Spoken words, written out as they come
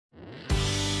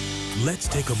Let's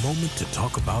take a moment to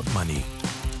talk about money.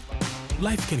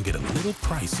 Life can get a little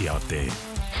pricey out there.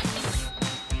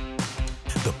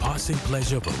 The passing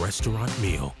pleasure of a restaurant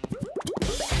meal,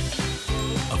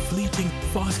 a fleeting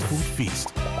fast food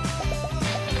feast,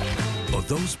 or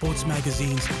those sports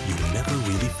magazines you never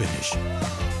really finish.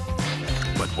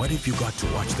 But what if you got to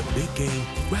watch the big game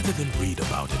rather than read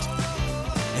about it?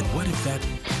 And what if that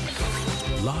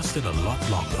lasted a lot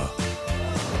longer?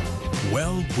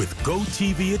 Well, with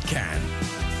GOtv it can.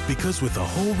 Because with a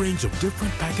whole range of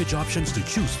different package options to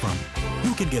choose from,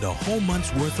 you can get a whole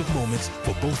month's worth of moments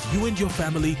for both you and your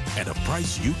family at a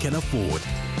price you can afford.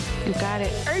 You got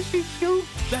it. Hershey Scoop.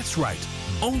 That's right.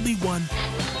 Only one.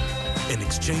 In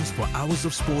exchange for hours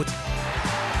of sport,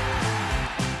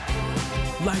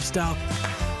 lifestyle,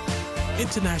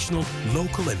 international,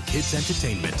 local, and kids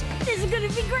entertainment. This is gonna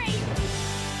be great.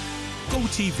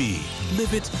 GOtv.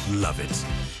 Live it, love it.